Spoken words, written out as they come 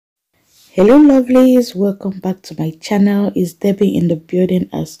Hello lovelies, welcome back to my channel. It's Debbie in the building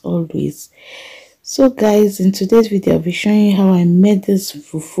as always. So guys, in today's video I'll be showing you how I made this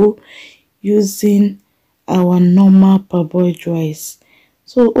fufu using our normal parboiled rice.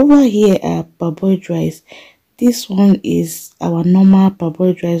 So over here at parboiled rice, this one is our normal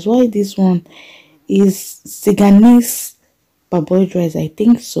parboiled rice, while this one is Siganese parboiled rice, I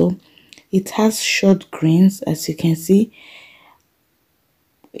think so. It has short grains, as you can see.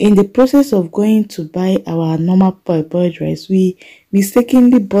 In the process of going to buy our normal parboiled rice, we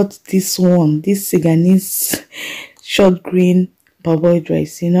mistakenly bought this one, this Siganese short grain parboiled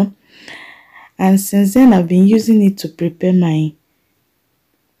rice, and since then I've been using it to prepare my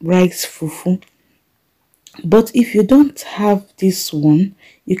rice fufu. But if you don't have this one,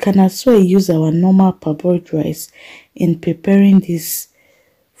 you can as well use our normal parboiled rice in preparing this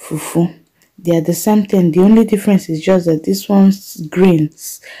fufu. They are the same thing. The only difference is just that this one's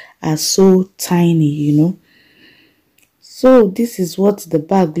grains are so tiny, So this is what the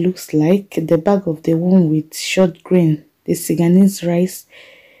bag looks like. The bag of the one with short grain, the Siganese rice,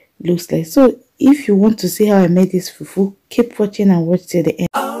 looks like. So if you want to see how I made this fufu, keep watching and watch till the end.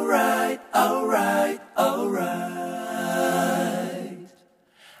 Alright.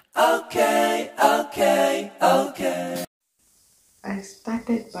 Okay. I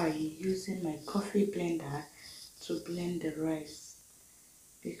started by using my coffee blender to blend the rice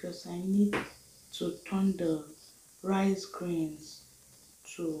because I need to turn the rice grains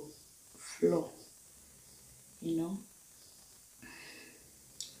to flour,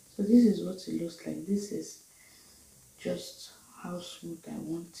 So this is what it looks like. This is just how smooth I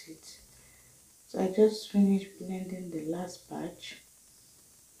want it. So I just finished blending the last batch.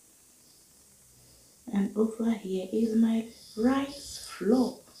 And over here is my rice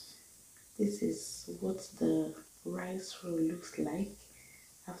flour. This is what the rice flour looks like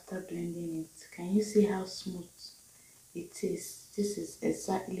after blending it. Can you see how smooth it is? This is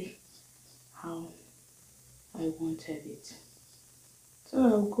exactly how I wanted it. So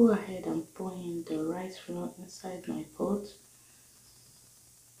I'll go ahead and pour in the rice flour inside my pot,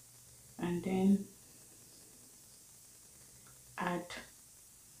 and then add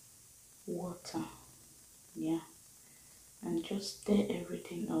water, and just stir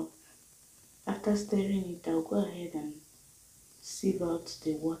everything up. After stirring it, I'll go ahead and sieve out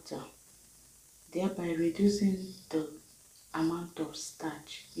the water, thereby reducing the amount of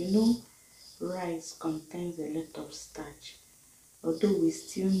starch. Rice contains a lot of starch, although we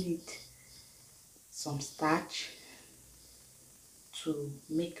still need some starch to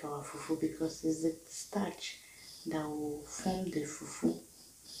make our fufu, because it's the starch that will form the fufu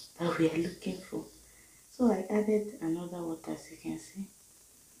that we are looking for. So I added another water, as you can see,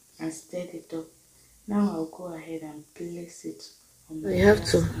 and stirred it up. Now I'll go ahead and place it on the have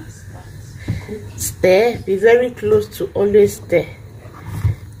to stir. Be very close to always stir.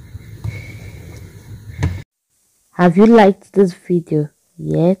 Have you liked this video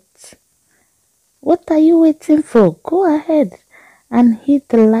yet? What are you waiting for? Go ahead and hit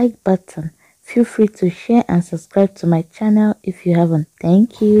the like button. Feel free to share and subscribe to my channel if you haven't.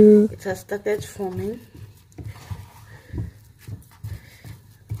 Thank you. It has started forming.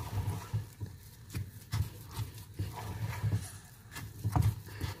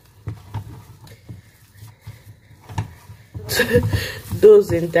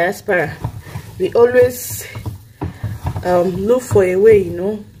 Those in diaspora, we always look for a way,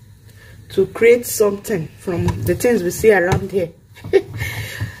 to create something from the things we see around here.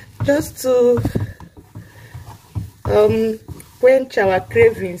 Just to quench our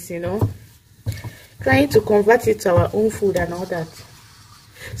cravings, trying to convert it to our own food and all that.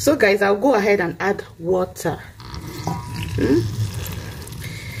 So guys, I'll go ahead and add water,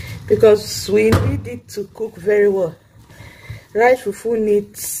 because we need it to cook very well. Rice fufu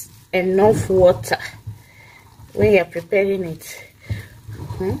needs enough water when you're preparing it,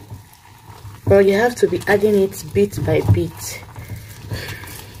 but you have to be adding it bit by bit.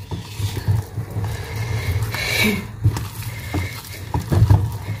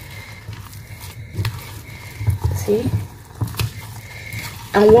 See?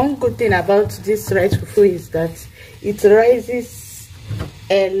 And one good thing about this rice fufu is that it rises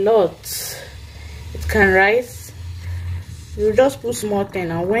a lot. It can rise. You just put small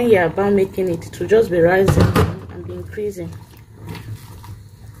thing, and when you're about making it, it will just be rising and be increasing.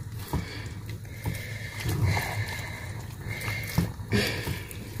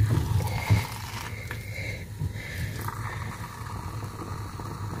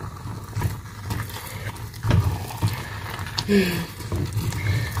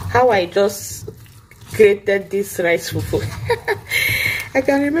 How I just created this rice fufu. I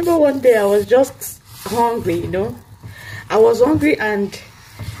can remember one day I was just hungry, you know. I was hungry, and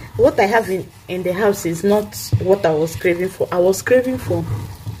what I have in the house is not what I was craving for. I was craving for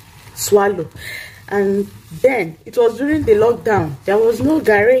swallow. And then it was during the lockdown. There was no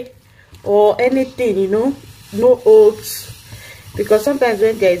garri or anything, you know, no oats. Because sometimes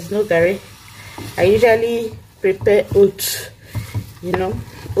when there is no garri, I usually prepare oats, you know,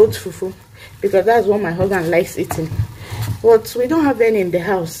 oat fufu, because that's what my husband likes eating. But we don't have any in the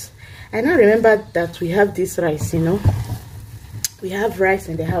house. I now remember that we have this rice, you know. We have rice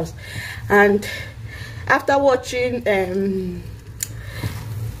in the house. And after watching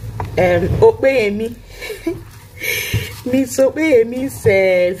Opeyemi Miss Opeyemi's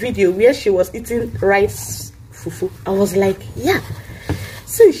video where she was eating rice fufu, I was like, yeah,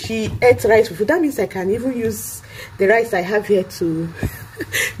 since she ate rice fufu, that means I can even use the rice I have here to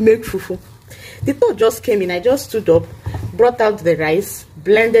make fufu. The thought just came in. I just stood up, brought out the rice,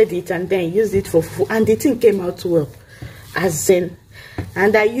 blended it, and then used it for fufu, and the thing came out well, as in.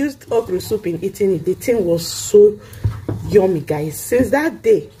 And I used okra soup in eating it. The thing was so yummy, guys. Since that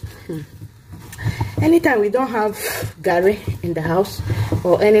day, anytime we don't have garri in the house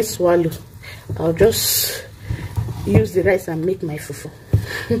or any swallow, I'll just use the rice and make my fufu.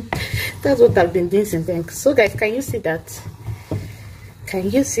 That's what I've been doing since then. So guys, can you see that? Can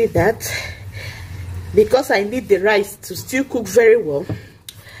you see that? Because I need the rice to still cook very well,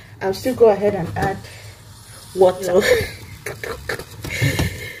 I'll still go ahead and add water.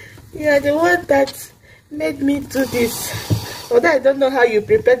 Yeah, the one that made me do this. Although I don't know how you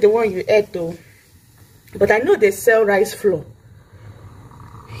prepare the one you ate though, but I know they sell rice flour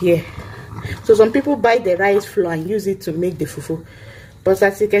here. So some people buy the rice flour and use it to make the fufu. But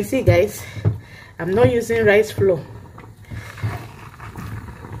as you can see, guys, I'm not using rice flour.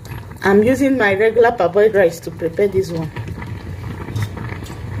 I'm using my regular parboiled rice to prepare this one.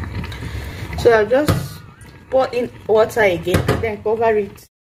 So I'll just pour in water again and then cover it.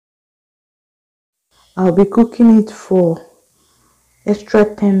 I'll be cooking it for extra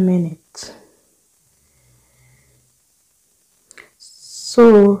 10 minutes.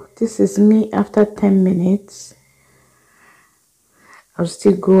 So this is me after 10 minutes. I'll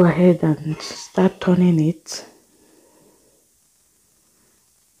still go ahead and start turning it.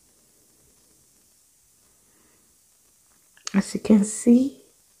 As you can see,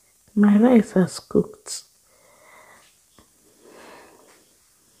 my rice has cooked.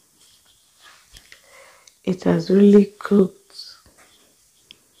 It has really cooked.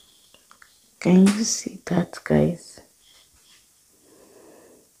 Can you see that, guys?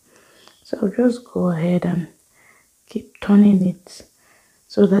 So I'll just go ahead and keep turning it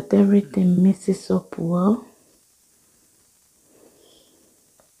so that everything mixes up well.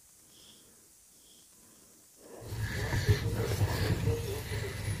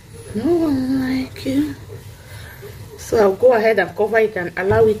 No one like you. So I'll go ahead and cover it and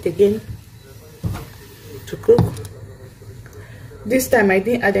allow it again to cook. This time I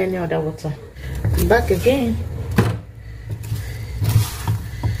didn't add any other water. I'm back again.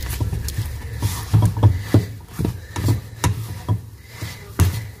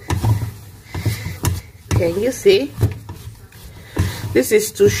 Can you see? This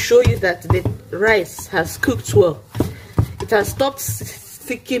is to show you that the rice has cooked well. It has stopped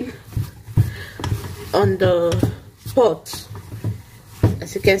sticking on the pot.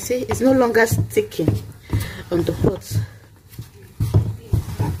 As you can see, it's no longer sticking on the pot.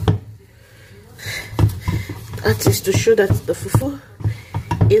 That is to show that the fufu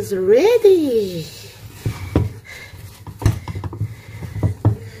is ready.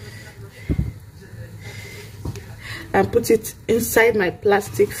 And put it inside my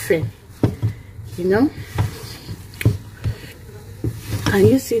plastic frame, you know. Can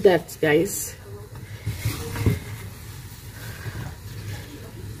you see that, guys?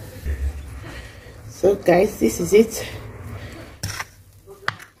 So guys, this is it.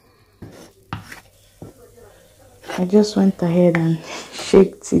 I just went ahead and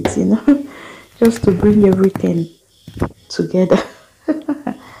shaked it, you know, just to bring everything together.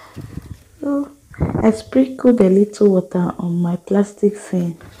 So I sprinkled a little water on my plastic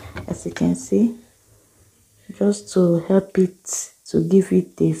fan, as you can see, just to help it to give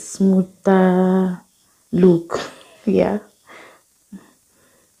it a smoother look. Yeah.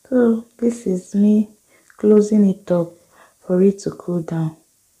 So this is me closing it up for it to cool down.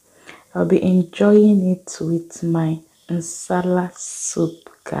 I'll be enjoying it with my nsala soup,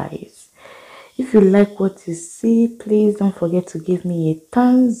 guys. If you like what you see, please don't forget to give me a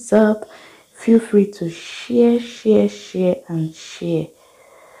thumbs up. Feel free to share, and share.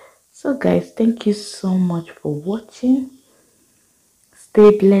 So guys, thank you so much for watching.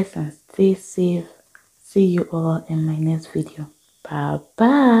 Stay blessed and stay safe. See you all in my next video. Bye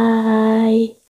bye.